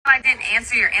I didn't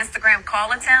answer your Instagram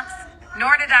call attempts,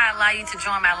 nor did I allow you to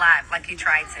join my live like you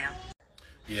tried to.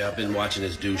 Yeah, I've been watching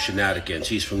this dude Shenanigans.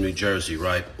 He's from New Jersey,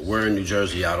 right? Where in New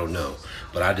Jersey, I don't know.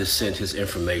 But I just sent his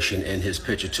information and his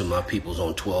picture to my peoples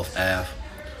on 12th Ave.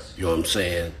 You know what I'm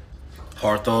saying?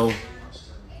 Hawthorne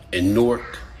in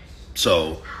Newark.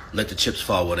 So let the chips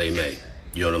fall where they may.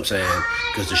 You know what I'm saying?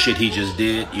 Because the shit he just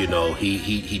did, you know,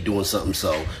 he doing something.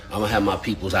 So I'm going to have my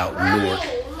peoples out in Newark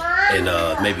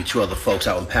and maybe 2 other folks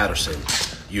out in Patterson,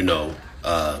 you know,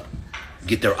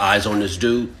 get their eyes on this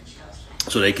dude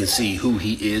so they can see who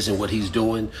he is and what he's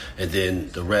doing. And then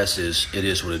the rest is, it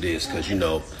is what it is. Because, you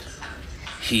know,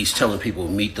 he's telling people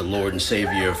meet the Lord and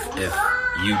Savior if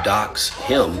you dox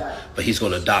him, but he's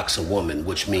going to dox a woman,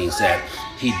 which means that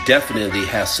he definitely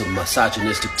has some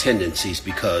misogynistic tendencies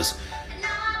because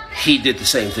he did the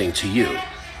same thing to you.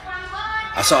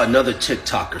 I saw another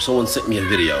TikToker. Someone sent me a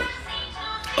video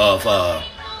of a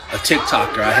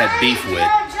TikToker I had beef with.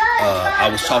 I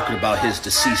was talking about his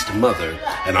deceased mother,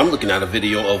 and I'm looking at a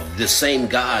video of this same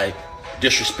guy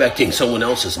disrespecting someone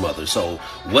else's mother. So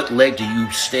what leg do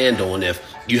you stand on if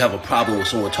you have a problem with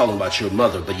someone talking about your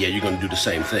mother, but yeah, you're going to do the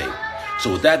same thing?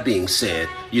 So with that being said,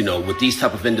 you know, with these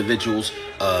type of individuals,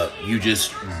 you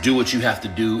just do what you have to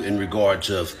do in regards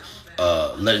of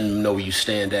letting them know where you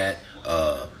stand at,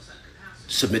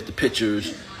 submit the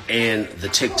pictures and the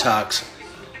TikToks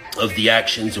of the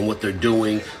actions and what they're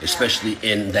doing, especially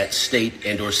in that state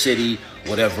and or city,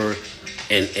 whatever,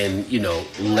 and you know,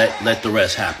 let the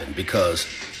rest happen. Because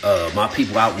my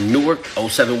people out in Newark,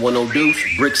 0710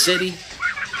 Deuce, Brick City,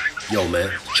 yo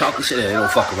man, Chocolate City, they don't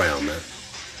fuck around, man.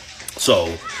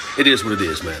 So it is what it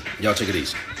is, man. Y'all take it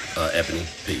easy. Ebony,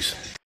 peace.